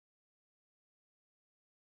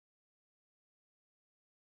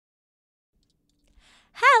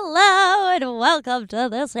Hello and welcome to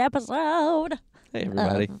this episode Hey,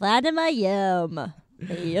 everybody. of Anima Yum.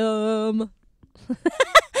 Yum.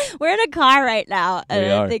 We're in a car right now, and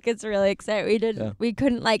We I are. think it's really exciting. Yeah. We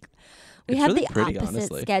couldn't we It's have really the pretty, opposite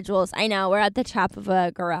honestly. schedules. I know. We're at the top of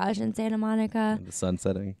a garage in Santa Monica. And the sun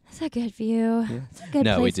setting. It's a good view. Yeah. It's a good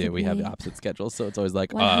No, we place do. to We have be. the opposite schedules, so it's always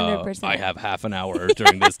like, 100%. I have half an hour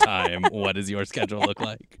during this time. What does your schedule look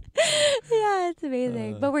like? Yeah, it's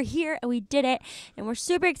amazing. But we're here and we did it, and we're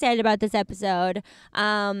super excited about this episode.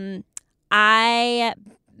 I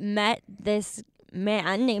met this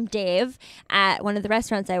man named Dave at one of the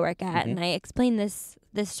restaurants I work at, and I explained this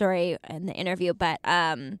story in the interview. But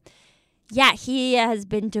yeah, he has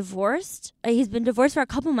been divorced. He's been divorced for a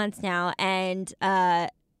couple months now, and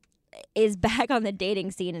is back on the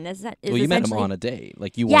dating scene, and is Well, you met him essentially- on a date.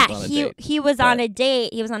 Like, you yeah, went on a he date. he was on but- a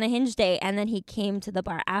date. He was on a Hinge date, and then he came to the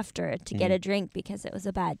bar after to get Mhm. a drink because it was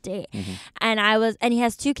a bad date. Mhm. And he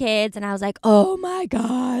has 2 kids, and I was like, oh my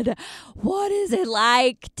God, what is it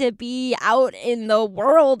like to be out in the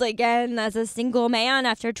world again as a single man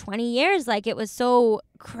after 20 years? Like, it was so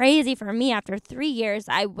crazy for me. After 3 years,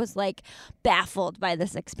 I was like baffled by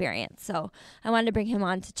this experience. So I wanted to bring him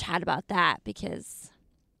on to chat about that because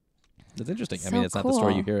It's interesting. I So mean, it's not the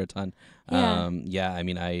story you cool. hear a ton. Yeah. I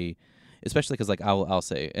mean, especially because, like, I'll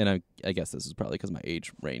say, and I guess this is probably because my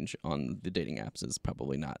age range on the dating apps is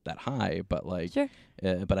probably not that high, but like, Sure.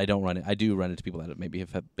 But I do run into people that maybe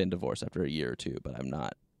have been divorced after a year or two, but I'm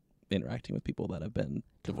not interacting with people that have been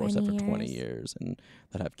divorced 20 after 20 years. years and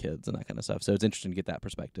that have kids and that kind of stuff. So it's interesting to get that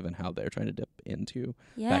perspective and how they're trying to dip into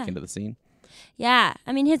Yeah. back into the scene. Yeah,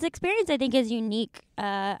 I mean, his experience, I think, is unique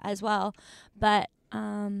as well. But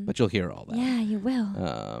But you'll hear all that. yeah, you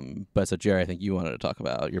will. But so, Jerry, I think you wanted to talk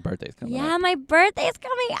about your birthday's coming Yeah, up. my birthday's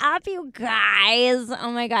coming up, you guys.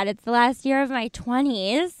 Oh my God, it's the last year of my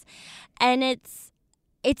 20s, and it's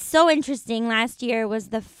so interesting. Last year was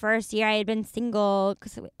the first year I had been single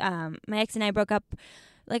because my ex and I broke up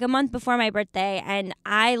like a month before my birthday, and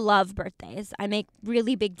I love birthdays. I make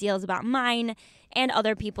really big deals about mine and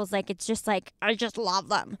other people's. Like, it's just like I just love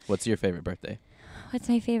them. What's your favorite birthday? What's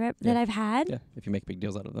my favorite that Yeah. I've had? Yeah, if you make big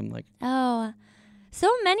deals out of them, like, Oh, so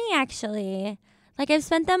many actually. Like, I've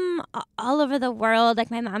spent them all over the world. Like,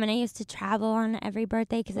 my mom and I used to travel on every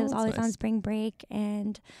birthday because it was that's always on nice. spring break.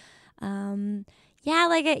 And yeah,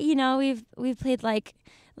 like, we've played like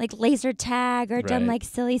laser tag or done Right. like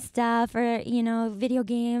silly stuff or video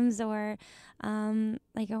games or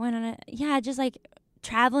like I went on just like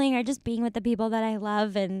traveling or just being with the people that I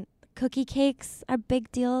love. And cookie cakes are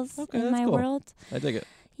big deals Okay, in that's my cool. world. I dig it.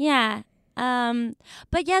 Yeah.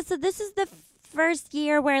 But yeah, so this is the first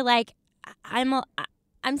year where like I'm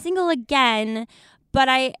single again, but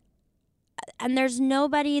and there's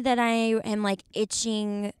nobody that I am like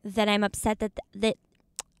itching that I'm upset that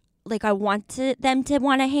like I want them to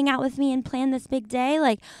want to hang out with me and plan this big day.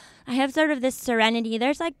 Like, I have sort of this serenity.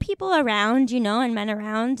 There's like people around, and men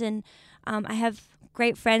around, and I have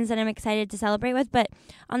great friends that I'm excited to celebrate with, but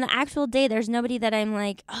on the actual day there's nobody that I'm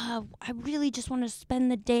like, oh, I really just want to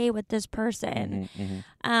spend the day with this person.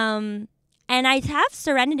 Mhm. And I have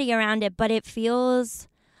serenity around it, but it feels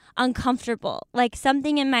uncomfortable. Like,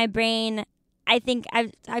 something in my brain, I think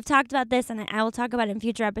I've talked about this, and I will talk about it in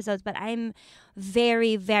future episodes, but I'm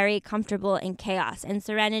very, very comfortable in chaos, and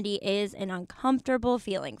serenity is an uncomfortable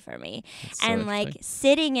feeling for me. That's so And like interesting.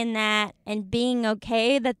 sitting in that and being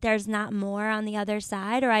okay that there's not more on the other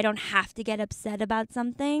side, or I don't have to get upset about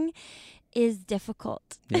something, is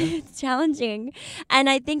difficult. Yeah. It's challenging. And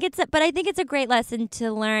I think it's a great lesson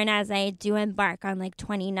to learn as I do embark on like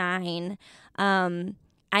 29.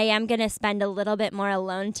 I am going to spend a little bit more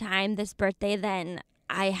alone time this birthday than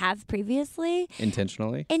I have previously.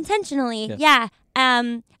 Intentionally. Intentionally, yeah.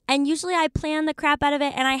 And usually I plan the crap out of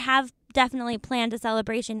it, and I have definitely planned a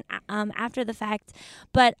celebration after the fact.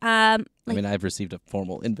 But I mean, I've received a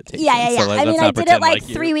formal invitation. yeah. So, like, I mean, let's I not did it pretend like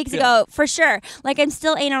you- 3 weeks ago for sure. Like, I'm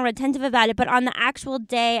still anal retentive about it, but on the actual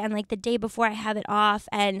day and like the day before, I have it off,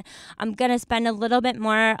 and I'm gonna spend a little bit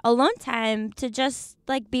more alone time to just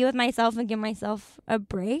like be with myself and give myself a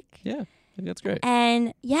break. Yeah, I think that's great.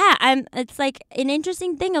 And yeah, it's like an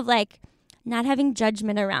interesting thing of like not having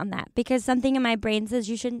judgment around that, because something in my brain says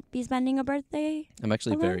you shouldn't be spending a birthday. I'm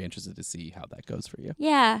actually Hello? very interested to see how that goes for you.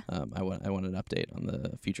 Yeah. I want an update on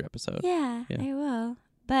the future episode. Yeah, Yeah. I will.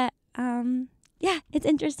 But yeah, it's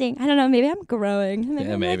interesting. I don't know. Maybe I'm growing. Maybe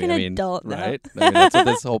Yeah, I'm maybe. like I an mean, adult now. right? I mean, that's what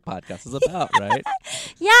this whole podcast is about, right?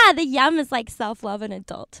 Yeah, the yum is like self-love and Yeah,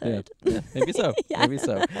 adulthood. yeah, maybe so. Yeah. Maybe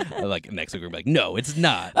so. Like, next week we're like, no, it's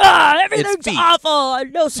not. Everything's feet. awful.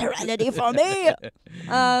 No serenity for me.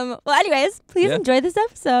 Well, anyways, please Yeah. enjoy this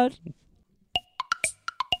episode.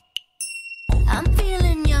 I'm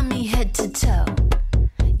feeling yummy head to toe.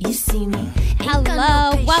 You see me? Ain't got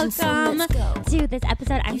Hello, no patience, so welcome let's go. to this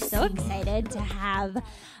episode. I'm You so see me? excited to have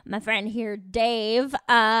my friend here, Dave.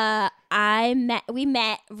 We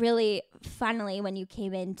met really funnily when you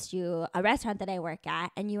came into a restaurant that I work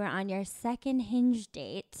at, and you were on your second Hinge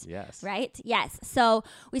date. Yes. Right? Yes. So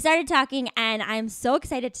we started talking, and I'm so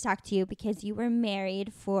excited to talk to you because you were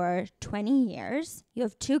married for 20 years. You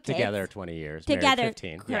have 2 kids. Together 20 years. married Together,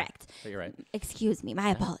 15. correct. Yeah. So you're right. Excuse me, my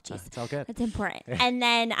apologies. It's all good. That's important. And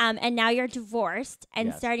then, and now you're divorced and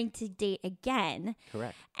Yes. starting to date again.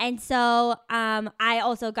 Correct. And so, I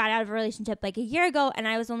also got out of a relationship like a year ago, and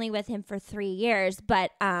I was only with him for 3 years.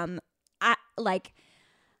 But,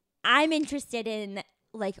 I'm interested in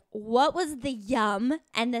like what was the yum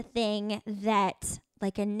and the thing that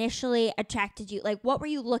like initially attracted you? Like, what were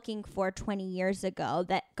you looking for 20 years ago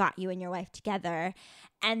that got you and your wife together?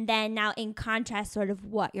 And then now, in contrast, sort of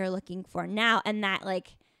what you're looking for now, and that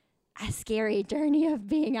like a scary journey of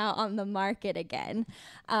being out on the market again.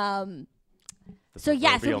 So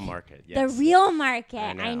yeah, real so market. the Yes. real market.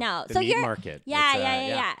 I know. The So meat you're market. yeah, It's,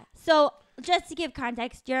 yeah. So just to give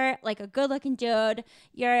context, you're like a good-looking dude.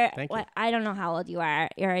 You're Thank you. what I don't know how old you are.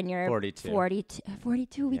 You're in your 42.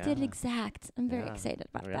 42. We did Yeah. exact. I'm very Yeah. excited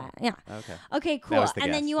about Yeah. that. Yeah. Okay. Okay, cool. was the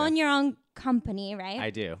And then guess, you yeah. own your own company, right? I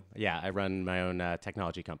do. Yeah, I run my own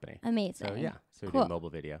technology company. Amazing. So yeah, so we Cool. do mobile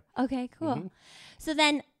video. Okay, cool. Mhm. So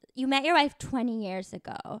then you met your wife 20 years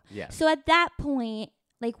ago. Yes. So at that point,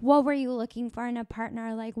 like, what were you looking for in a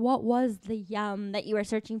partner? Like, what was the yum that you were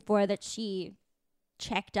searching for that she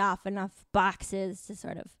checked off enough boxes to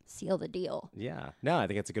sort of seal the deal? Yeah. No, I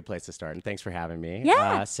think it's a good place to start. And thanks for having me.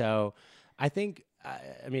 Yeah. So I think,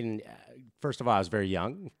 first of all, I was very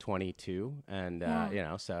young, 22. And,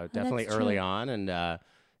 Yeah. so definitely that's early true. on. And,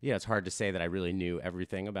 it's hard to say that I really knew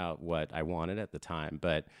everything about what I wanted at the time.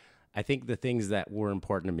 But I think the things that were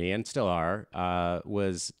important to me and still are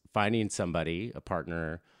was finding somebody, a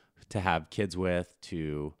partner to have kids with,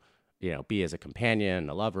 to be as a companion,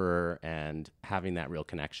 a lover, and having that real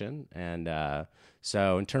connection. And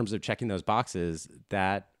so in terms of checking those boxes,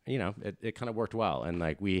 that, it kind of worked well. And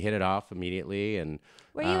like we hit it off immediately. And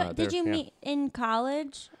Were you? Did you meet in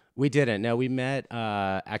college? we didn't. No, we met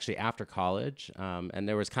actually after college, and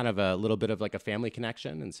there was kind of a little bit of like a family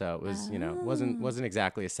connection, and so it was, wasn't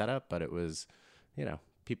exactly a setup, but it was,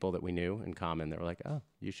 people that we knew in common that were like, oh,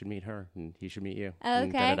 you should meet her, and he should meet you. and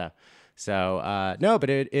Okay. da-da-da. So no, but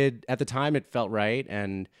it at the time it felt right,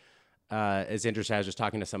 and it's interesting. I was just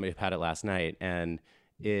talking to somebody about it last night, and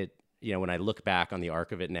it, when I look back on the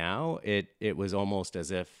arc of it now, it was almost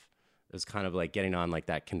as if it was kind of like getting on like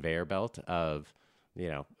that conveyor belt of,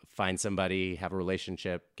 find somebody, have a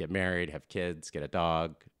relationship, get married, have kids, get a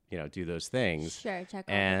dog, do those things. Sure, check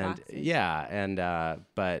all the And boxes. yeah, and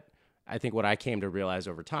but I think what I came to realize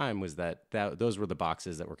over time was that those were the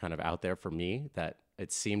boxes that were kind of out there for me, that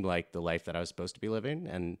it seemed like the life that I was supposed to be living,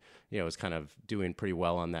 and was kind of doing pretty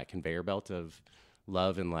well on that conveyor belt of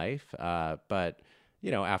love and life. But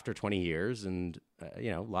after 20 years and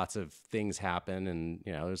lots of things happen, and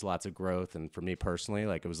there's lots of growth, and for me personally,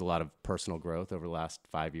 like it was a lot of personal growth over the last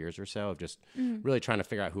 5 years or so of just really trying to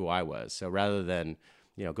figure out who I was. So rather than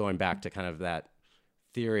going back to kind of that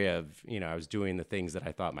theory of I was doing the things that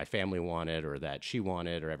I thought my family wanted or that she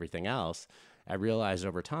wanted or everything else, I realized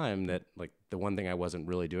over time that like the one thing I wasn't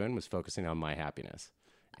really doing was focusing on my happiness.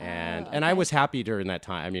 And I was happy during that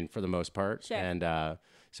time. I mean, for the most part. Sure. And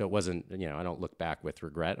so it wasn't, I don't look back with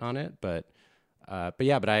regret on it, but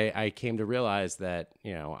I came to realize that,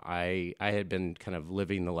 I had been kind of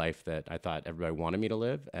living the life that I thought everybody wanted me to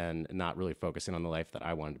live, and not really focusing on the life that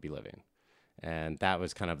I wanted to be living. And that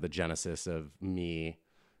was kind of the genesis of me,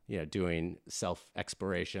 doing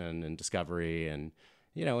self-exploration and discovery, and,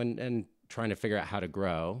 and trying to figure out how to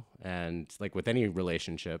grow. And like with any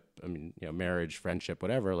relationship, I mean, marriage, friendship,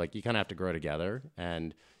 whatever, like you kind of have to grow together,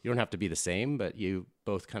 and you don't have to be the same, but you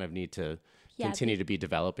both kind of need to continue to be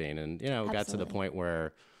developing. And, we got to the Absolutely. point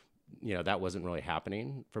where, that wasn't really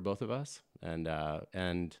happening for both of us. And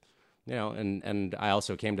I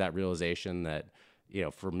also came to that realization that,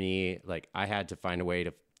 for me, like I had to find a way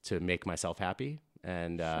to make myself happy,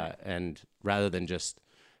 and rather than just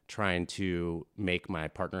trying to make my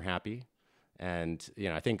partner happy. And,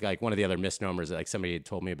 I think like one of the other misnomers that like somebody had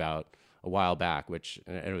told me about a while back, which,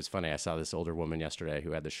 and it was funny, I saw this older woman yesterday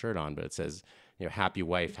who had the shirt on, but it says, happy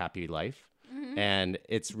wife, happy life. And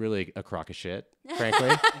it's really a crock of shit,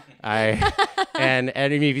 frankly. And I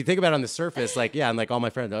mean, if you think about it on the surface, like, yeah, and like all my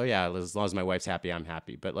friends, oh yeah, as long as my wife's happy, I'm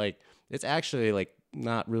happy. But like, it's actually like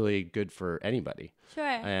not really good for anybody. Sure.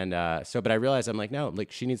 And but I realized I'm like, no,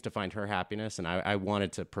 like she needs to find her happiness, and I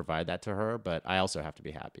wanted to provide that to her, but I also have to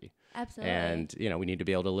be happy. Absolutely. And we need to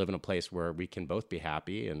be able to live in a place where we can both be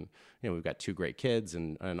happy, and we've got 2 great kids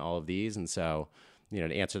and all of these, and so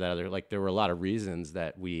to answer that there were a lot of reasons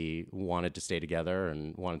that we wanted to stay together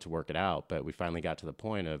and wanted to work it out, but we finally got to the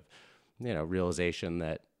point of realization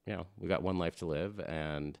that we got one life to live,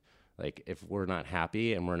 and like if we're not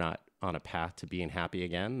happy and we're not on a path to being happy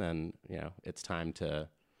again, then it's time to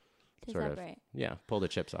sort separate. of pull the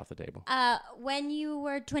chips off the table. When you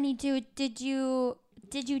were 22, did you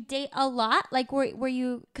date a lot? Like were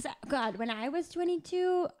you? Because God, when I was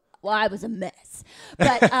 22. Well, I was a mess,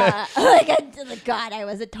 but God, I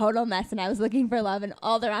was a total mess, and I was looking for love in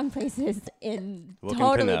all the wrong places in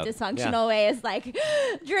totally dysfunctional ways, like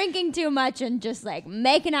drinking too much and just like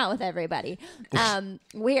making out with everybody.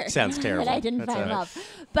 Weird. Sounds terrible. That I didn't find love,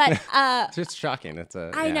 but it's just shocking.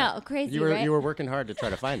 I know, crazy. You were right? you were working hard to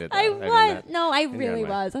try to find it. Though. I really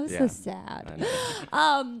was. I was so sad.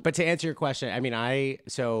 But to answer your question, I mean,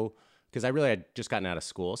 because I really had just gotten out of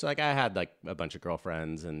school. So like I had like a bunch of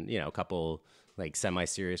girlfriends and, a couple like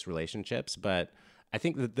semi-serious relationships. But I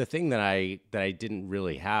think the thing that I didn't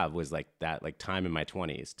really have was like that like time in my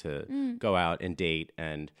 20s to go out and date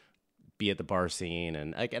and be at the bar scene.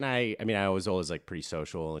 And like, I was always like pretty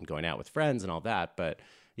social and going out with friends and all that. But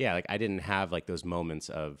yeah, like I didn't have like those moments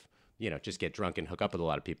of, just get drunk and hook up with a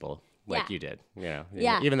lot of people. Like you did,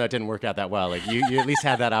 even though it didn't work out that well, like you at least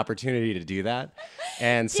had that opportunity to do that.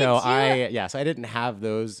 And so I didn't have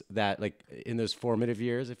those that like in those formative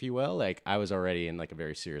years, if you will, like I was already in like a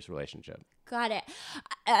very serious relationship. Got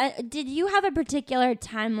it. Did you have a particular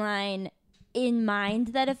timeline in mind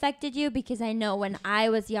that affected you? Because I know when I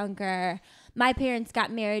was younger, my parents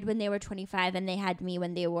got married when they were 25 and they had me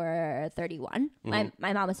when they were 31. My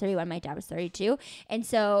mom was 31, my dad was 32. And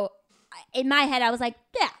so in my head, I was like,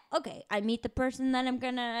 yeah, okay, I meet the person that I'm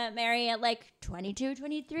going to marry at like 22,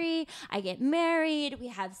 23. I get married. We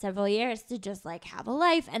have several years to just like have a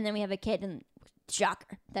life. And then we have a kid, and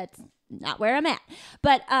shocker, that's not where I'm at.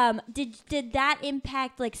 But did that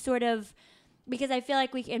impact like sort of, because I feel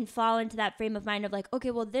like we can fall into that frame of mind of like,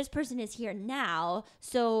 okay, well, this person is here now.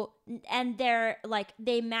 So, and they're like,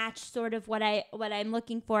 they match sort of what I'm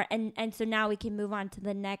looking for. And so now we can move on to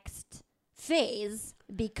the next phase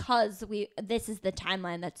because this is the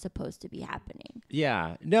timeline that's supposed to be happening.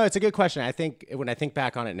 Yeah, no, it's a good question. I think when I think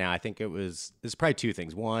back on it now, I think there's probably 2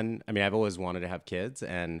 things. One, I mean, I've always wanted to have kids,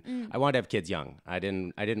 and I wanted to have kids young. I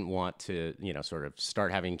didn't want to, sort of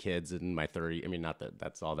start having kids in my 30s. I mean, not that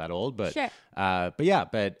that's all that old, but sure. I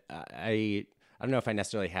don't know if I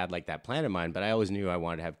necessarily had like that plan in mind, but I always knew I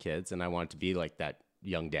wanted to have kids, and I wanted to be like that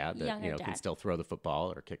young dad that can still throw the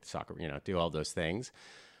football or kick the soccer, do all those things.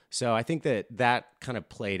 So I think that kind of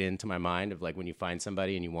played into my mind of like when you find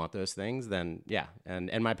somebody and you want those things, then yeah.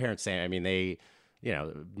 And my parents say, I mean, they,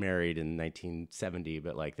 married in 1970,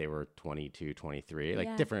 but like they were 22, 23,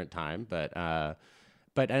 like different time. But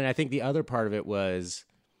and I think the other part of it was,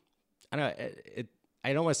 I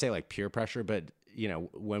don't want to say like peer pressure, but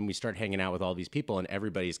when we start hanging out with all these people and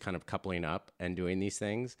everybody's kind of coupling up and doing these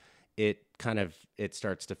things, it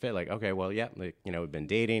starts to fit like, okay, well, yeah, like, we've been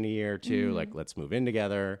dating a year or two, like, let's move in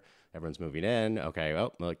together. Everyone's moving in. Okay.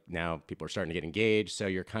 Well, like now people are starting to get engaged. So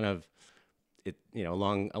you're kind of,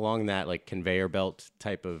 along that like conveyor belt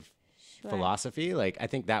type of philosophy. Like, I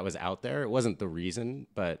think that was out there. It wasn't the reason,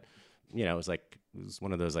 but it was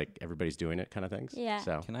one of those, like everybody's doing it kind of things. Yeah.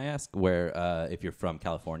 So Can I ask where, if you're from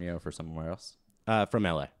California or for somewhere else? From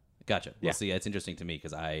LA. Gotcha. Yeah. Well, see, it's interesting to me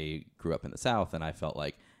because I grew up in the South, and I felt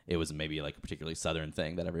like it was maybe like a particularly Southern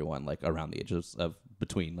thing that everyone like around the ages of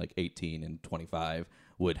between like 18 and 25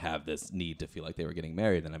 would have this need to feel like they were getting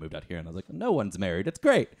married. Then I moved out here and I was like, no one's married. It's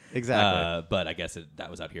great. Exactly. But I guess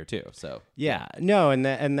that was out here too. So yeah, no. And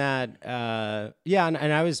I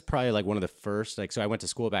was probably like one of the first, like, so I went to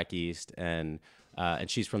school back East, and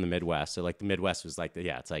she's from the Midwest. So like the Midwest was like,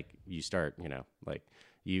 it's like you start, like,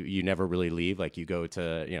 you never really leave. Like you go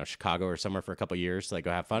to, Chicago or somewhere for a couple of years to like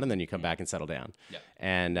go have fun, and then you come back and settle down.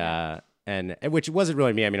 Yeah. And which wasn't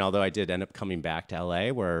really me. I mean, although I did end up coming back to LA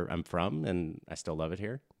where I'm from, and I still love it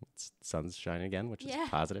here. It's sun's shining again, which is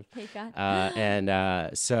positive. Thank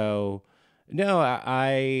God. So no,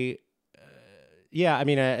 I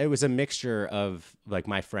mean, it was a mixture of like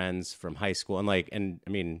my friends from high school and I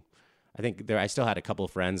mean, I think I still had a couple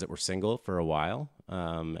of friends that were single for a while.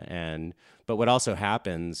 But what also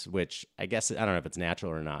happens, which I guess, I don't know if it's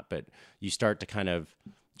natural or not, but you start to kind of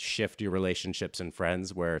shift your relationships and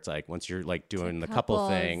friends where it's like once you're like doing the couple couples.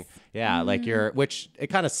 thing, like which it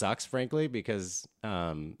kind of sucks, frankly, because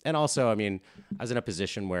and also, I mean, I was in a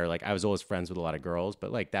position where like I was always friends with a lot of girls,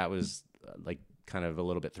 but like that was like kind of a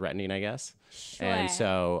little bit threatening, I guess. Sure. And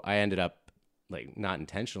so I ended up like not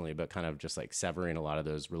intentionally, but kind of just like severing a lot of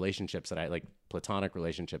those relationships that I like platonic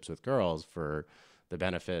relationships with girls for the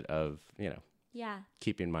benefit of, Yeah.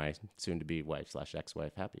 keeping my soon to be wife /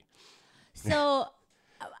 ex-wife happy. So,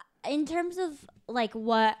 in terms of like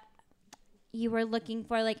what you were looking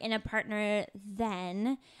for, like in a partner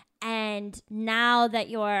then, and now that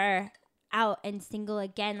you're out and single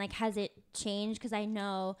again, like has it changed? Because I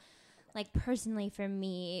know, like personally for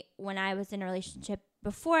me, when I was in a relationship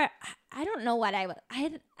before, I don't know what I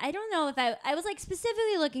don't know if I was like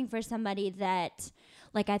specifically looking for somebody that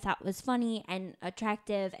like I thought was funny and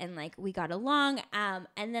attractive and like we got along.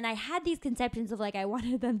 And then I had these conceptions of like I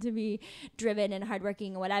wanted them to be driven and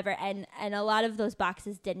hardworking and whatever. And a lot of those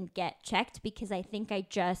boxes didn't get checked because I think I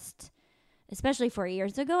just, especially 4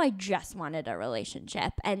 years ago, I just wanted a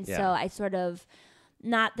relationship. And so I sort of,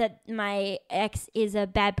 not that my ex is a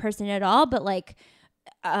bad person at all, but like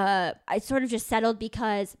I sort of just settled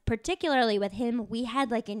because particularly with him, we had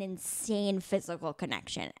like an insane physical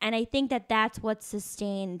connection. And I think that that's what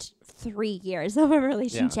sustained 3 years of a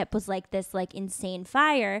relationship was like this like insane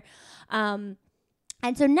fire. And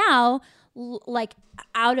so now like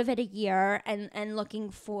out of it a year and looking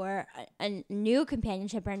for a new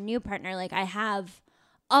companionship or a new partner, like I have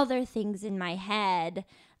other things in my head.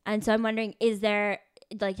 And so I'm wondering, is there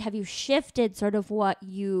like, have you shifted sort of what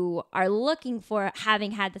you are looking for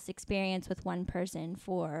having had this experience with one person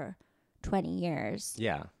for 20 years?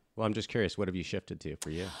 Yeah. Well, I'm just curious, what have you shifted to for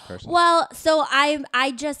you personally? Well, so I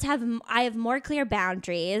have more clear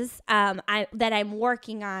boundaries that I'm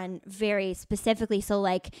working on very specifically. So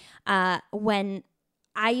like when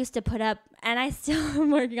I used to put up, and I still am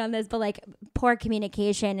working on this, but like poor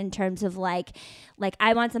communication in terms of like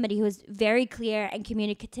I want somebody who is very clear and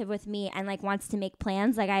communicative with me and like wants to make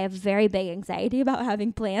plans. Like I have very big anxiety about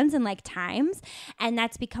having plans and like times, and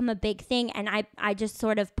that's become a big thing. And I just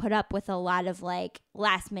sort of put up with a lot of like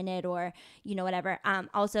last minute or whatever.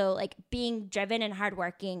 Also like being driven and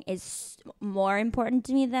hardworking is more important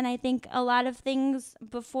to me than I think a lot of things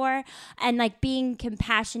before, and like being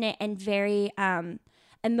compassionate and very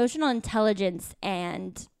emotional intelligence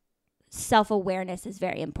and self-awareness is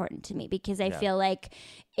very important to me because I feel like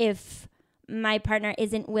if my partner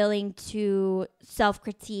isn't willing to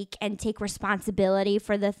self-critique and take responsibility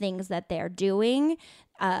for the things that they're doing,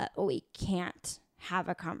 we can't have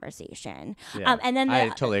a conversation. Yeah. And then I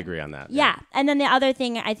totally agree on that. Yeah. And then the other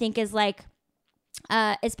thing I think is like,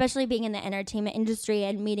 especially being in the entertainment industry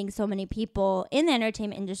and meeting so many people in the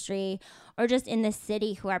entertainment industry or just in the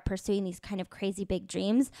city who are pursuing these kind of crazy big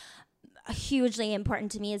dreams, hugely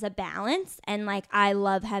important to me is a balance. And like I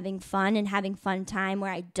love having fun and having fun time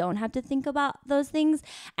where I don't have to think about those things.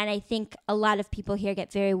 And I think a lot of people here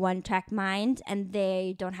get very one-track mind and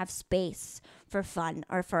they don't have space for fun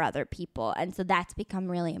or for other people. And so that's become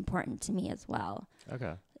really important to me as well.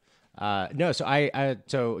 Okay. No, so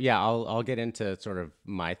I'll get into sort of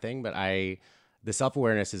my thing, but the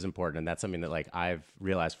self-awareness is important. And that's something that like I've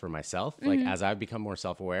realized for myself, like as I've become more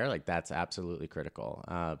self-aware, like that's absolutely critical.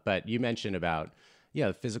 But you mentioned about,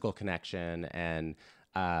 physical connection and,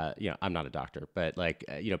 I'm not a doctor, but like,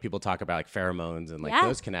 people talk about like pheromones and like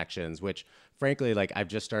those connections, which frankly, like I've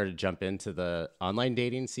just started to jump into the online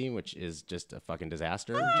dating scene, which is just a fucking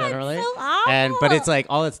disaster generally. It's so awful. But it's like,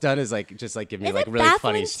 all it's done is like, just like give me like really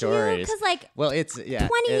funny stories. Because like, well, it's 20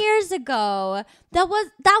 years ago, that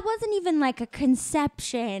wasn't even like a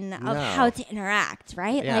conception of how to interact,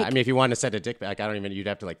 right? Yeah, like, I mean, if you wanted to send a dick pic, you'd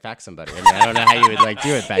have to like fax somebody. I mean, I don't know how you would like do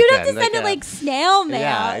it back then. You'd have to send it like snail mail.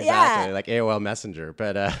 Yeah, exactly. Like AOL Messenger.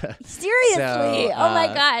 But seriously, oh my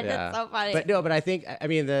God, that's so funny. But no, but I think, I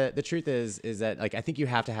mean, the truth is that like, I think you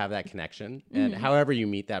have to have that connection. And however you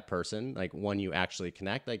meet that person, like when you actually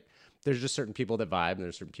connect, like there's just certain people that vibe and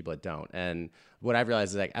there's certain people that don't. And what I've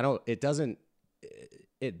realized is like,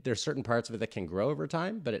 there's certain parts of it that can grow over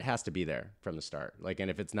time, but it has to be there from the start. Like,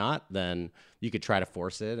 and if it's not, then you could try to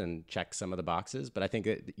force it and check some of the boxes. But I think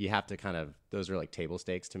that you have to kind of, those are like table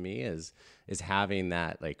stakes to me is having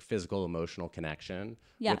that like physical, emotional connection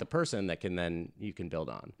with the person that you can build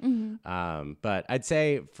on. But I'd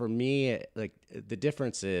say for me, like the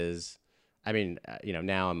difference is, I mean,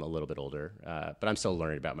 now I'm a little bit older, but I'm still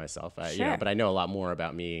learning about myself. But I know a lot more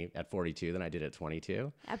about me at 42 than I did at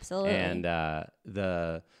 22. Absolutely. And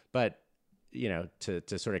but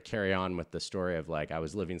to sort of carry on with the story of like I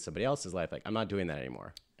was living somebody else's life. Like I'm not doing that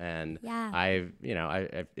anymore. And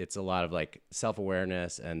it's a lot of like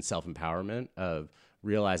self-awareness and self-empowerment of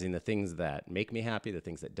realizing the things that make me happy, the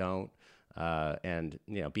things that don't, and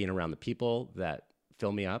being around the people that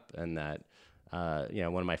fill me up. And that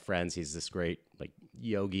one of my friends, he's this great like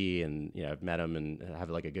yogi, and I've met him and have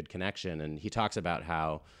like a good connection, and he talks about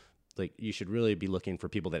how like you should really be looking for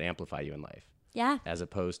people that amplify you in life. Yeah. As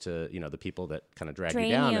opposed to, the people that kind of drag Drain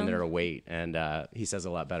you down you. and they're a weight. And he says a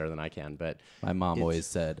lot better than I can. But My mom always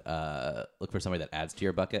said, look for somebody that adds to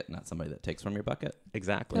your bucket, not somebody that takes from your bucket.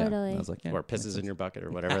 exactly. Totally. And I was like, yeah, Or pisses in your bucket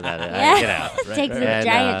or whatever that is. Yeah. Takes a And,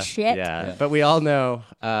 giant shit. Yeah. But we all know,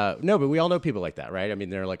 but we all know people like that, right? I mean,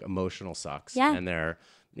 they're like emotional sucks. Yeah. And they're,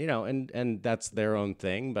 and that's their own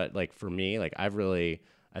thing. But like for me, like I've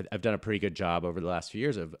done a pretty good job over the last few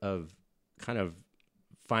years of kind of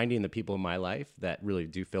finding the people in my life that really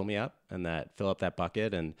do fill me up and that fill up that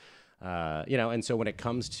bucket. And, and so when it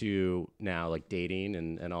comes to now like dating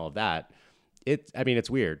and all of that, it's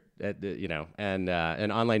weird, and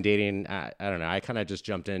online dating, I don't know. I kind of just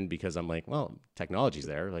jumped in because I'm like, well, technology's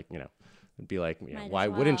there. Like, it'd be like, why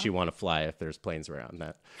wouldn't you want to fly if there's planes around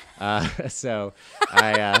that? So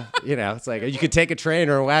it's like you could take a train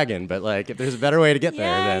or a wagon, but like if there's a better way to get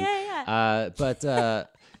there, then,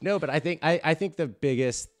 no, but I think the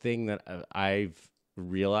biggest thing that I've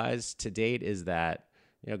realized to date is that,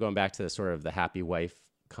 going back to the sort of the happy wife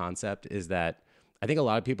concept, is that I think a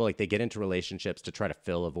lot of people, like, they get into relationships to try to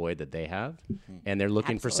fill a void that they have, and they're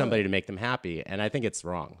looking for somebody to make them happy. And I think it's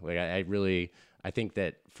wrong. Like, I think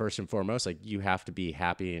that first and foremost, like, you have to be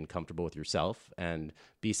happy and comfortable with yourself and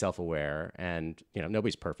be self-aware. And,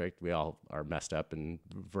 nobody's perfect. We all are messed up in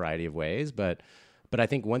a variety of ways, but I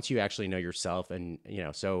think once you actually know yourself and,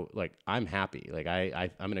 so like I'm happy, like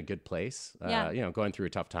I'm in a good place, going through a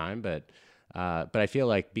tough time, but I feel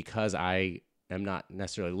like because I am not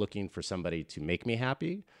necessarily looking for somebody to make me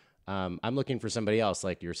happy, I'm looking for somebody else,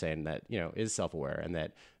 like you're saying, that, is self-aware and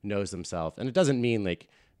that knows themselves. And it doesn't mean like,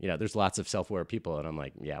 there's lots of self-aware people and I'm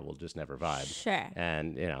like, yeah, we'll just never vibe. Sure.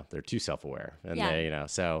 And, they're too self-aware and Yeah. they,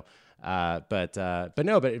 so, but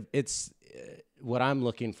it's, what I'm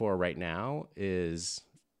looking for right now is,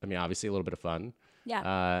 obviously a little bit of fun,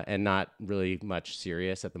 and not really much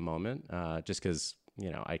serious at the moment, just because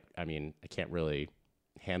I can't really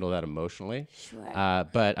handle that emotionally. Sure.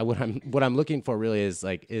 But what I'm looking for really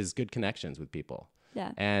is good connections with people.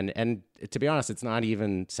 Yeah. And to be honest, it's not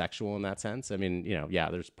even sexual in that sense.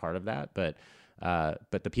 There's part of that, but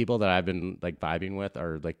the people that I've been like vibing with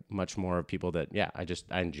are like much more people that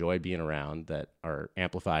I enjoy being around, that are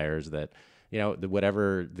amplifiers, that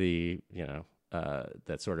whatever the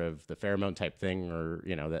that sort of the pheromone type thing, or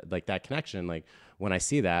that like that connection, like when I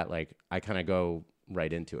see that, like I kind of go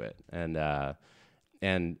right into it.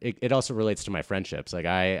 And it also relates to my friendships. Like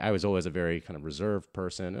I was always a very kind of reserved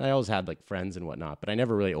person, and I always had like friends and whatnot, but I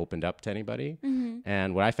never really opened up to anybody.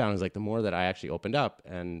 And what I found is like the more that I actually opened up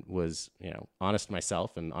and was honest to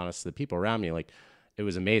myself and honest to the people around me, like it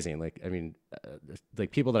was amazing. Like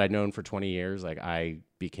like people that I'd known for 20 years, like I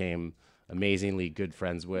became amazingly good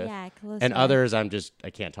friends with, closer. and others I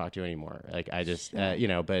can't talk to anymore. Like I just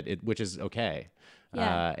which is okay.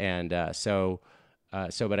 But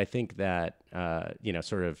I think that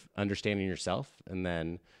sort of understanding yourself and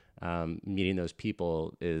then meeting those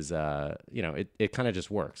people is it kind of just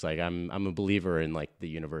works. Like I'm a believer in like the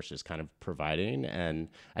universe just kind of providing, and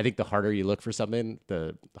I think the harder you look for something,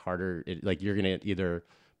 the harder like you're gonna either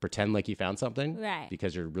pretend like you found something, right,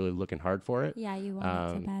 because you're really looking hard for it. Yeah, you want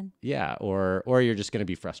it so bad. Yeah, or you're just going to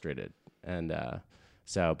be frustrated. And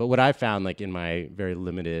but what I found, like in my very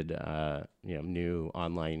limited, new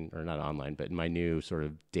online, or not online, but in my new sort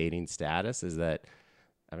of dating status, is that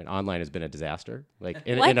online has been a disaster, like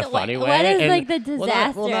in a funny way. What is and, like the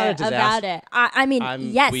disaster, not a disaster about it?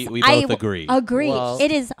 Yes, we both agree. Well,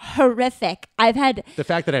 it is horrific. I've had the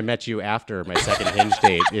fact that I met you after my second Hinge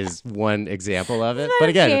date is one example of it. But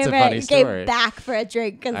again, it's a funny story. Came back for a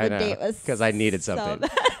drink because the date was I needed something.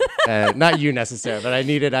 So Not you necessarily, but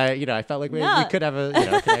I felt like we could have a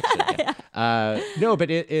connection. No,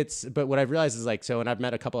 but what I've realized is like, and I've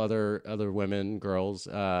met a couple other women, girls,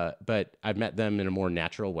 but I've met them in a more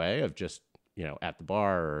natural way of just, at the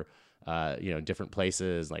bar or, different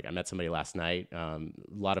places. Like I met somebody last night, a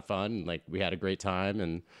lot of fun. Like we had a great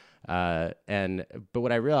time. But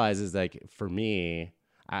what I realized is like, for me,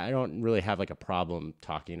 I don't really have like a problem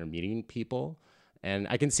talking or meeting people. And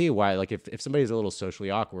I can see why, like if somebody's a little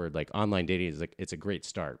socially awkward, like online dating is like, it's a great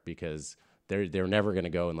start because they're never going to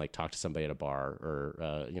go and like talk to somebody at a bar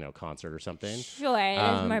or concert or something. Sure, it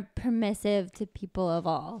is more permissive to people of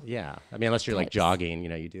all. Yeah, I mean, unless you're like types. jogging,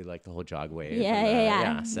 you do like the whole jog wave.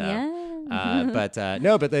 Yeah. But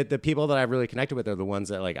the people that I've really connected with are the ones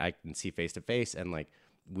that like I can see face to face, and like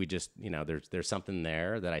we just there's something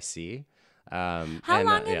there that I see. How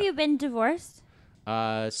long have you been divorced?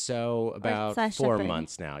 So about slash 4 separated?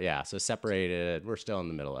 months now. Yeah, so separated. We're still in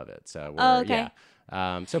the middle of it. So we're, okay.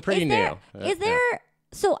 Yeah. So pretty new. Is there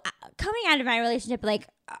so coming out of my relationship, like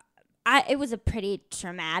it was a pretty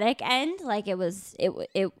traumatic end. Like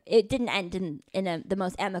it didn't end in the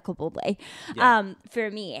most amicable way,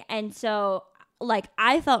 for me. And so like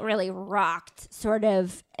I felt really rocked, sort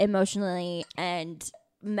of emotionally and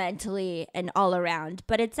mentally and all around.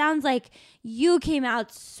 But it sounds like you came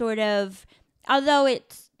out sort of, although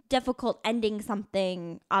it's difficult ending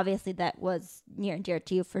something obviously that was near and dear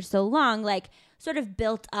to you for so long, like sort of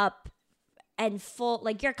built up and full,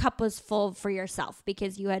 like your cup was full for yourself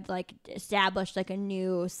because you had like established like a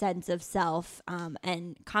new sense of self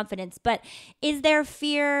and confidence. But is there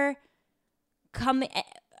fear coming?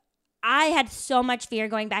 I had so much fear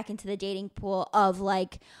going back into the dating pool of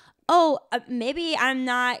like, oh, maybe I'm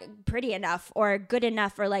not pretty enough or good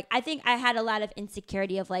enough, or like I think I had a lot of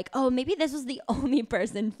insecurity of like, oh, maybe this was the only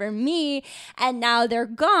person for me and now they're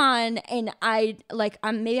gone and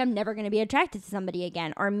maybe I'm never going to be attracted to somebody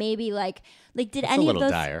again, or maybe like did It's any a little of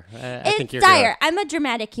those dire. I it's think you're dire. I'm a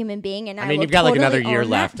dramatic human being, and I mean, will you've got like totally another year own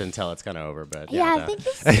left that. until it's kind of over, but Yeah, thank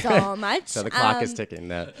you so much. So the clock is ticking.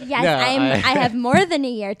 No. Yes, No, I have more than a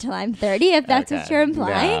year till I'm 30, if that's what Okay. you're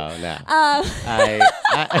implying. No. Um,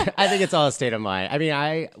 I think it's all a state of mind. I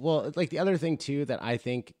mean, like the other thing too that I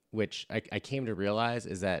think, which I came to realize,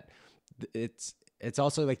 is that it's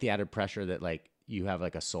also like the added pressure that like you have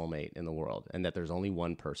like a soulmate in the world and that there's only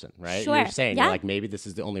one person, right? Sure. You're saying Yeah. you're like, maybe this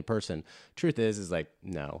is the only person. Truth is like,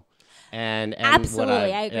 no. And Absolutely, what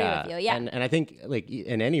I agree with you, yeah. And I think like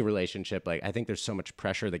in any relationship, like I think there's so much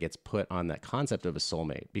pressure that gets put on that concept of a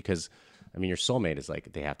soulmate, because I mean, your soulmate is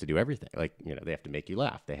like, they have to do everything. Like, they have to make you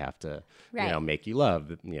laugh. They have to, Right. Make you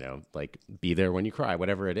love, like be there when you cry,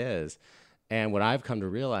 whatever it is. And what I've come to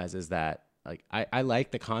realize is that like, I like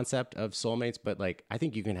the concept of soulmates, but like, I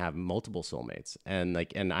think you can have multiple soulmates, and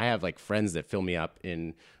I have like friends that fill me up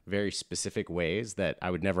in very specific ways that I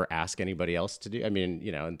would never ask anybody else to do. I mean,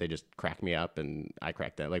 and they just crack me up and I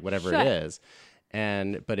crack them, like whatever it is.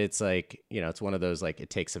 But it's like, it's one of those, like, it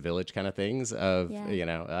takes a village kind of things of,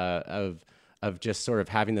 of just sort of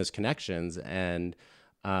having those connections. And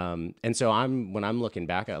so when I'm looking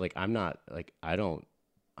back at, like, I'm not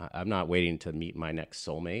waiting to meet my next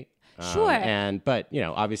soulmate. Sure. But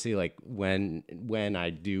obviously, like when I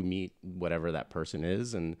do meet whatever that person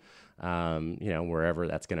is, and wherever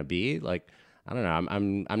that's going to be, like, I don't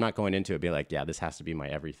know. I'm not going into it being like, yeah, this has to be my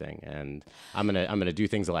everything, and I'm gonna do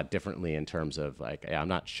things a lot differently in terms of like, I'm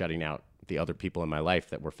not shutting out the other people in my life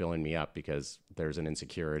that were filling me up because there's an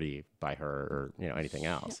insecurity by her or anything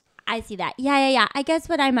else. I see that. Yeah. I guess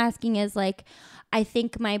what I'm asking is like, I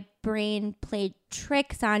think my brain played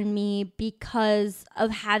tricks on me because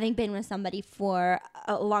of having been with somebody for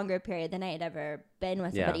a longer period than I had ever been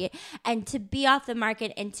with somebody. And to be off the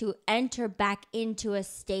market and to enter back into a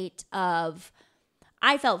state of,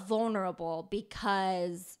 I felt vulnerable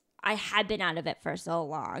because I had been out of it for so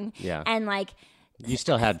long. Yeah. And like, You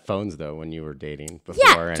still had phones though when you were dating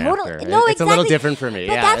before and totally. after. No, It's a little exactly. different for me.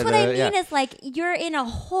 But yeah, that's what I mean is like you're in a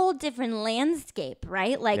whole different landscape,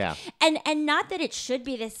 right? Like, and not that it should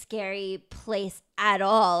be this scary place at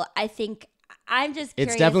all. I think I'm just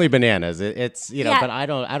curious. It's definitely bananas. It's but I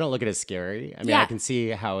don't look at it as scary. I mean, I can see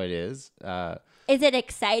how it is. Is it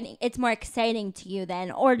exciting? It's more exciting to you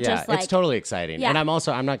then, or just like it's totally exciting. Yeah. And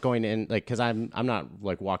I'm not going in like, because I'm not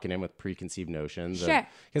like walking in with preconceived notions. Sure.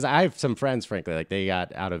 Because I have some friends, frankly, like they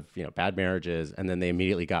got out of bad marriages and then they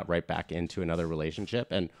immediately got right back into another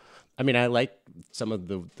relationship. And I mean, I like some of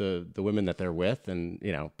the women that they're with, and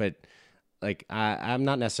but like I'm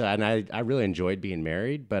not necessarily, and I really enjoyed being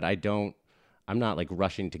married, but I'm not like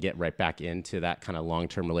rushing to get right back into that kind of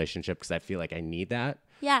long-term relationship because I feel like I need that.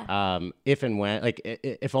 Yeah. If and when, like,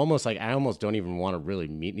 if almost like I almost don't even want to really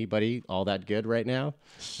meet anybody all that good right now,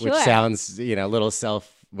 which Sure. sounds, a little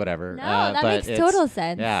whatever. No, that but makes total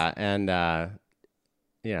sense. Yeah. And,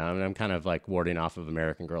 I'm kind of like warding off of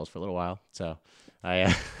American Girls for a little while. So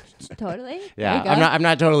I, Totally. yeah, There you go. I'm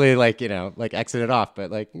not totally like, like exited off,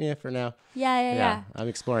 but like, for now. Yeah. I'm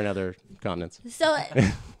exploring other continents. So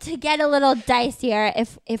to get a little dicier,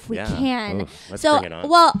 if we Yeah. can. Ooh, let's so bring it on.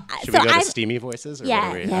 well, Should so we go I'm to steamy voices? Or yeah,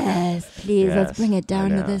 what are we? yes, please. Let's Yes, bring it I down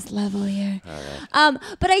to know. this level here. All right.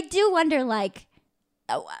 But I do wonder, like,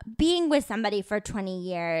 being with somebody for 20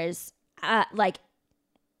 years, like,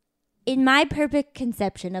 in my perfect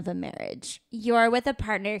conception of a marriage, you're with a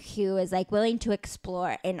partner who is like willing to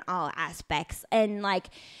explore in all aspects, and like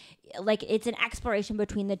it's an exploration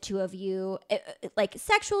between the two of you, like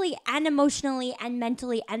sexually and emotionally and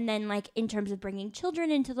mentally, and then like in terms of bringing children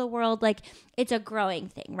into the world, like it's a growing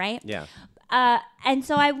thing, right? Yeah. And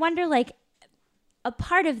so I wonder, like, a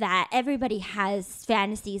part of that, everybody has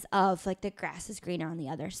fantasies of like the grass is greener on the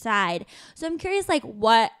other side. So I'm curious, like,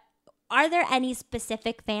 are there any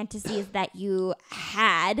specific fantasies that you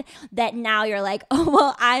had that now you're like, oh,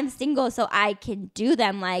 well, I'm single, so I can do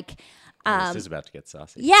them? Like, This is about to get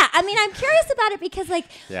saucy. yeah, I mean, I'm curious about it because, like,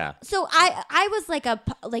 Yeah. so I was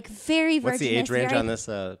like very virgin. What's the age range on this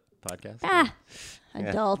podcast?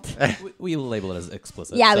 Adult. We label it as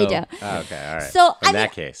explicit. Yeah, we so- do. Oh, okay, all right. So in I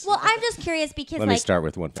that mean, case, well, I'm just curious because let me like, start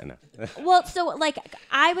with one pen. well, so like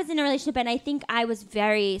I was in a relationship and I think I was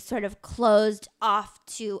very sort of closed off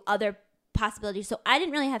to other possibilities. So I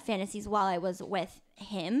didn't really have fantasies while I was with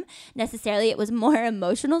him necessarily. It was more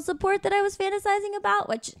emotional support that I was fantasizing about,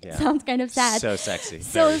 which sounds kind of sad. So sexy.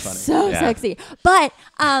 So Very funny. Yeah. sexy. But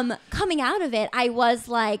coming out of it, I was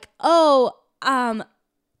like,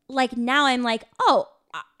 like now I'm like,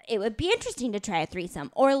 it would be interesting to try a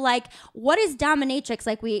threesome, or like, what is dominatrix?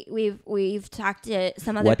 Like we've talked to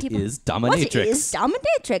some other people. What is dominatrix? What is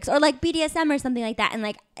dominatrix? Or like BDSM or something like that. And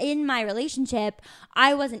like in my relationship,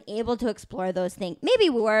 I wasn't able to explore those things. Maybe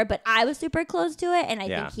we were, but I was super close to it, and I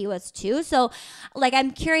think he was too. So like,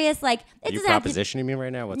 I'm curious. Like, Are you propositioning me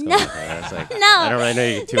right now? What's No. going on? I was like, No. I don't really know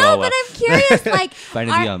you too no, well. but I'm curious. Like,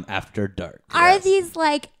 Finding the after dark. are these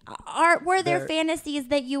like were there fantasies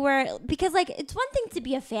that you were, because like it's one thing to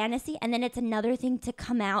be a fantasy and then it's another thing to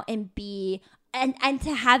come out and be and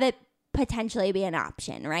to have it potentially be an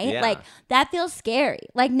option, right? Yeah. Like that feels scary.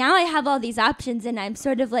 Like now I have all these options and I'm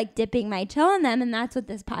sort of like dipping my toe in them, and that's what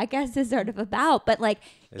this podcast is sort of about. But like,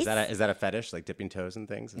 Is that a fetish, like dipping toes and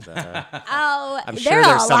things? Is that I'm there sure are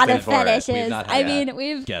there's a lot something of for it. We've fetishes. not I had mean,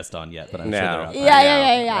 we've guest on yet, but I'm No. sure they're out there.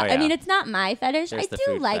 yeah. Oh, I yeah. mean, it's not my fetish. There's I the do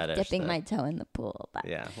food like fetish, dipping though. my toe in the pool, but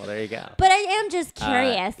Yeah. Well, there you go. But I am just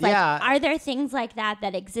curious. Like, yeah. are there things like that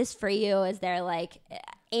exist for you? Is there like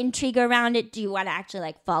intrigue around it? Do you want to actually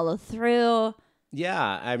like follow through? Yeah,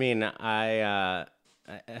 I mean, I'd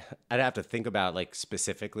have to think about like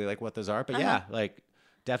specifically like what those are, but yeah, like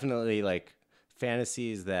definitely like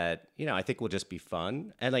fantasies that, you know, I think will just be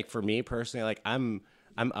fun. And like for me personally, like I'm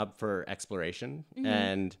up for exploration,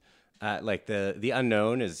 and like the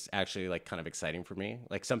unknown is actually like kind of exciting for me.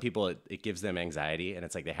 Like some people, it gives them anxiety, and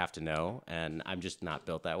it's like they have to know, and I'm just not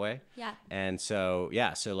built that way. Yeah. And so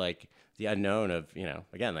so like the unknown of, you know,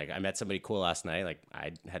 again, like I met somebody cool last night. Like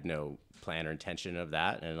I had no plan or intention of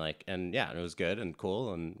that, and like, and yeah, it was good and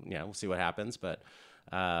cool, and you know, we'll see what happens. But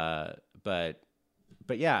yeah,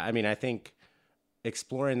 I mean, I think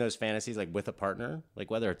exploring those fantasies like with a partner,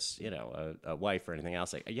 like whether it's, you know, a wife or anything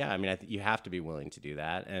else, like yeah, I mean, you have to be willing to do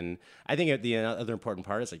that. And I think the other important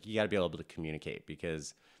part is like you got to be able to communicate,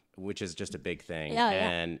 which is just a big thing. Yeah.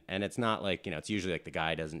 And it's not like, you know, it's usually like the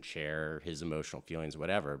guy doesn't share his emotional feelings,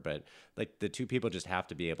 whatever, but like the two people just have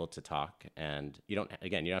to be able to talk, and you don't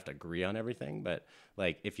have to agree on everything, but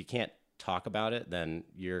like if you can't talk about it, then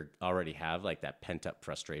you're already have like that pent up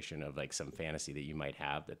frustration of like some fantasy that you might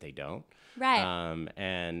have that they don't. Right.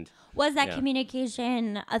 And was that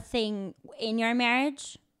communication a thing in your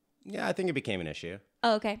marriage? yeah, I think it became an issue.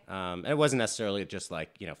 Oh, okay. And it wasn't necessarily just like,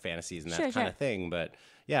 you know, fantasies and that Sure, kind of thing, but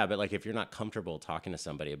yeah, but like if you're not comfortable talking to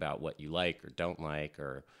somebody about what you like or don't like,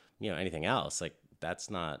 or, you know, anything else, like that's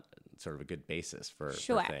not sort of a good basis for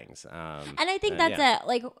things. And I think that's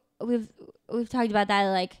like we've talked about that,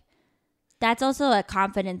 like that's also a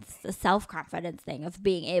self-confidence thing of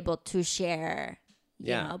being able to share,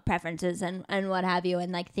 you know, preferences and what have you,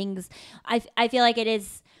 and like things. I feel like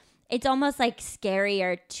it's almost like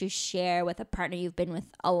scarier to share with a partner you've been with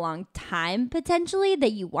a long time, potentially,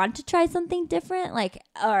 that you want to try something different, like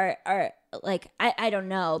or like I don't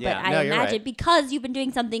know, but I imagine right. because you've been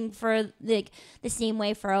doing something for like the same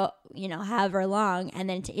way for, you know, however long, and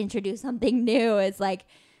then to introduce something new is like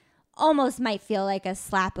almost might feel like a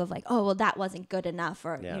slap of like, oh, well, that wasn't good enough,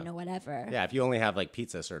 or you know, whatever. Yeah, if you only have like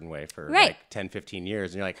pizza a certain way for like 10, 15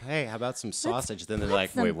 years, and you're like, hey, how about some sausage? Then they're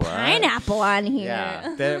like, wait, what? Pineapple on here.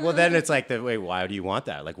 Yeah. Then it's like, wait, why do you want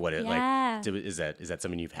that? Like, what? Yeah. Like, is that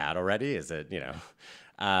something you've had already? Is it, you know?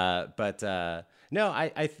 No,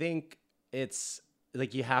 I think it's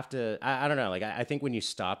like you have to. I don't know. Like, I think when you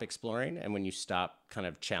stop exploring and when you stop kind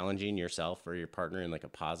of challenging yourself or your partner in like a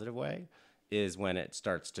positive way, is when it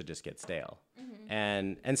starts to just get stale.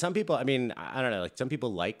 Mm-hmm. And some people, I mean, I don't know, like some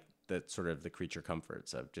people like the sort of the creature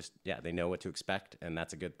comforts of just, they know what to expect, and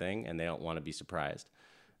that's a good thing, and they don't want to be surprised.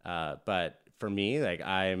 But for me, like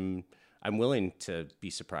I'm willing to be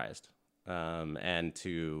surprised, and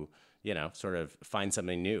to, sort of find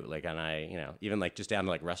something new. Like, and I, even like just down to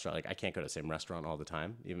like restaurant, like I can't go to the same restaurant all the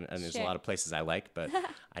time. And there's a lot of places I like, but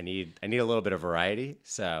I need a little bit of variety.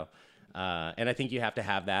 So, and I think you have to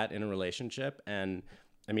have that in a relationship. And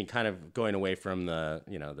I mean, kind of going away from the,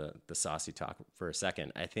 the saucy talk for a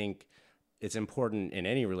second, I think it's important in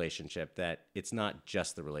any relationship that it's not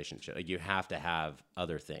just the relationship. Like, you have to have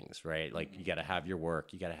other things, right? Like, you got to have your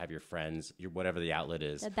work, you got to have your friends, your whatever the outlet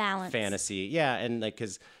is. The balance. Fantasy. Yeah. And like,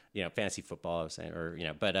 cause fantasy football, I was saying, or,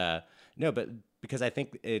 but no, but because I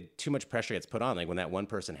think too much pressure gets put on, like when that one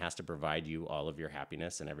person has to provide you all of your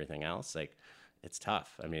happiness and everything else, like it's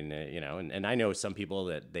tough. I mean, and I know some people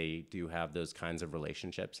that they do have those kinds of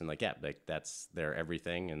relationships, and like, like that's their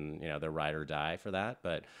everything, and, they're ride or die for that.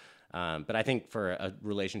 But I think for a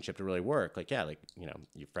relationship to really work, like, your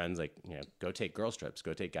friends, like, go take girls trips,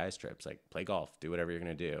 go take guys trips, like play golf, do whatever you're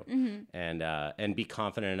going to do. And be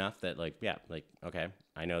confident enough that like, okay,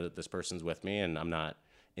 I know that this person's with me and I'm not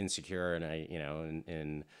insecure. And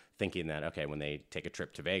in thinking that, okay, when they take a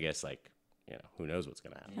trip to Vegas, like, who knows what's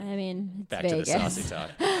going to happen. I mean, it's Back Vegas. to the saucy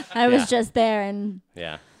talk. I was just there, and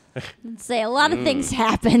I'd say a lot of things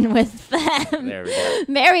happen with them. There we go.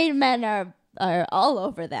 Married men are all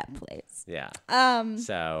over that place. Yeah.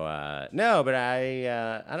 So no, but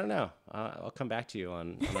I don't know. I'll come back to you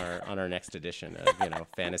on our next edition of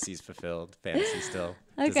fantasies fulfilled, fantasy still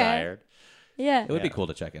desired. Yeah. It would be cool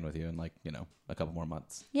to check in with you in like, a couple more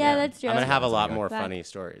months. Yeah, that's true. I'm gonna have a lot Back. more funny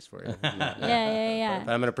stories for you. Yeah.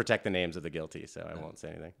 But I'm gonna protect the names of the guilty, so I won't say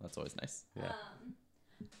anything. That's always nice. Yeah.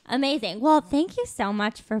 Amazing. Well, thank you so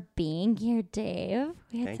much for being here, Dave.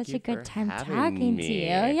 We had Thank such you a good for time having talking to me. you.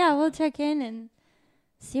 Yeah, we'll check in and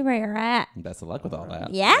see where you're at. Best of luck with all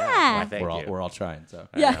that. Yeah. Well, thank you. We're all trying. So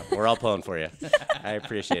I know. We're all pulling for you. I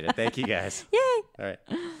appreciate it. Thank you, guys. Yay. All right.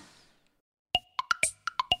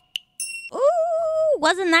 Ooh,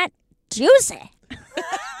 wasn't that juicy?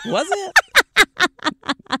 was it?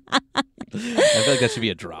 I feel like that should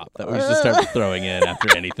be a drop that we should start throwing in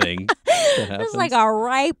after anything. It's like a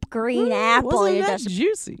ripe green apple Wasn't you that just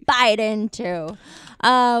juicy? bite into.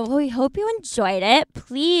 Well, we hope you enjoyed it.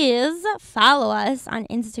 Please follow us on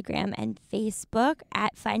Instagram and Facebook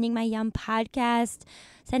at Finding My Yum Podcast.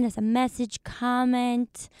 Send us a message,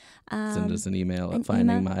 comment. Send us an email an at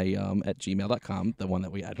findingmyyum@gmail.com. The one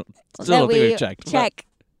that I don't that think we we've checked. check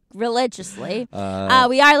religiously. but,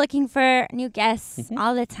 We are looking for new guests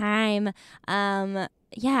all the time.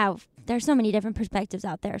 Yeah, there's so many different perspectives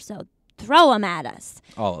out there, so throw them at us.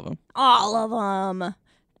 all of them. All of them.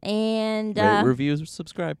 And Rate, reviews,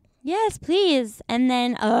 subscribe. yes, please. And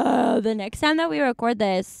then the next time that we record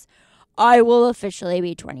this, I will officially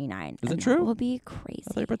be 29. Is it and true? That will be crazy.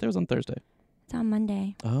 I thought your birthday was on Thursday. It's on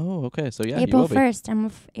Monday. Oh, okay. So yeah, April you will be. 1st. I'm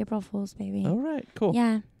a April Fool's baby. All right, cool.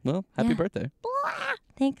 Yeah. Well, happy Yeah. birthday.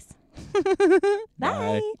 Thanks. Bye.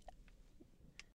 Bye.